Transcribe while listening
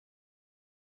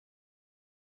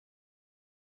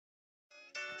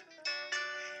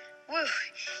Whew,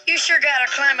 you sure gotta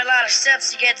climb a lot of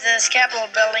steps to get to this Capitol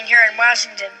building here in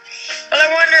Washington. Well, I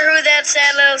wonder who that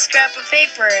sad little scrap of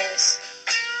paper is.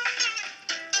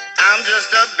 I'm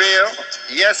just a bill.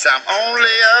 Yes, I'm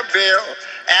only a bill.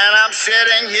 And I'm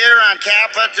sitting here on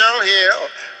Capitol Hill.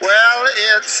 Well,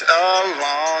 it's a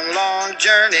long, long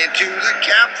journey to the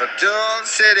capital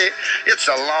city. It's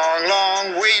a long,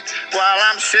 long wait while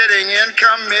I'm sitting in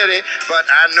committee. But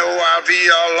I know I'll be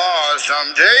a law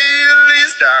someday. At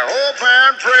least I hope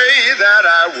and pray that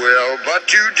I will. But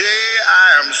today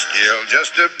I am still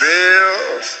just a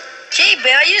bill. Gee,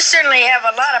 Bill, you certainly have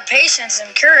a lot of patience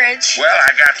and courage. Well,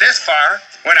 I got this far.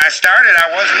 When I started,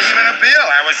 I wasn't even a bill.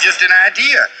 I was just an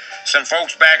idea. Some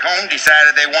folks back home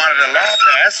decided they wanted a law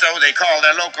passed, so they called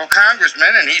their local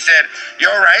congressman, and he said,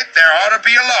 "You're right, there ought to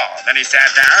be a law." Then he sat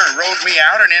down and wrote me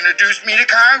out and introduced me to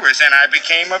Congress, and I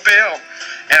became a bill.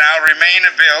 And I'll remain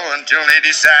a bill until they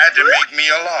decide to make me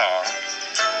a law.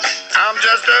 I'm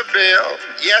just a bill.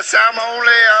 Yes, I'm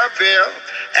only a bill.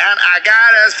 And I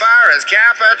got as far as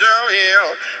Capitol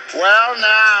Hill. Well,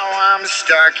 now I'm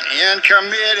stuck in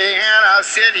committee, and I'll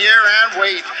sit here and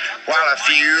wait while a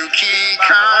few key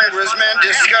congressmen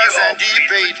discuss and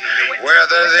debate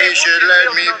whether they should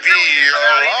let me be a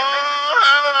law.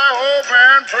 I hope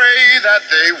and pray that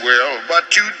they will,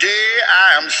 but today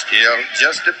I am still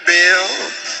just a bill.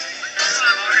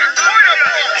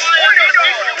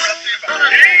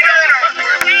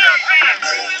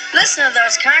 Listen to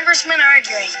those congressmen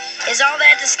arguing. Is all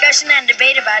that discussion and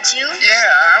debate about you?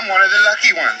 Yeah, I'm one of the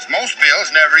lucky ones. Most bills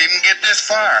never even get this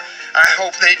far. I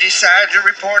hope they decide to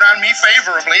report on me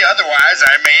favorably, otherwise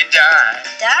I may die.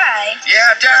 Die?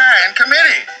 Yeah, die in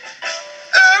committee.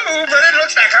 Oh, but it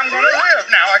looks like I'm going to live.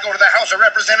 Now I go to the House of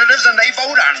Representatives and they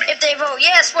vote on me. If they vote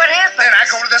yes, what happens? Then I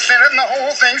go to the Senate and the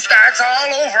whole thing starts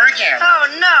all over again. Oh,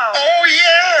 no. Oh,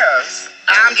 yes.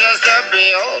 I'm just a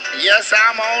bill. Yes,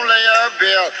 I'm only a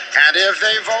bill. And if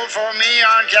they vote for me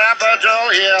on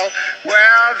Capitol Hill,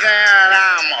 well, then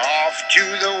I'm off to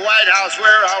the White House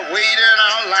where I'll wait in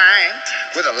a line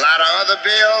with a lot of other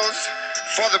bills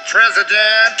for the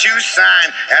president to sign.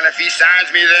 And if he signs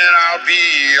me, then I'll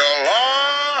be a law.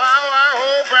 I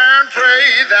hope and pray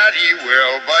that he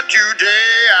will. But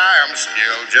today I am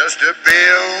still just a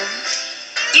bill.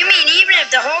 You mean even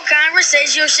if the whole Congress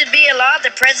says you should be a law,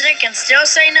 the president can still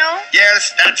say no?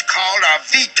 Yes, that's called a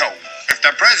veto. If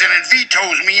the president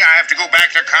vetoes me, I have to go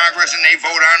back to Congress and they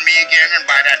vote on me again, and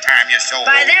by that time you're so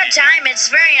By old. that time,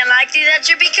 it's very unlikely that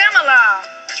you become a law.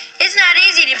 It's not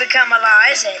easy to become a law,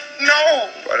 is it? No,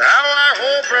 but how I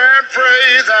hope and pray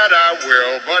that I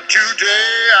will. But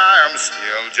today I am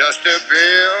still just a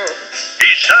bill.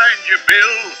 He signed your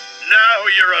bill. Now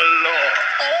you're a law.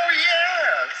 Oh, yeah.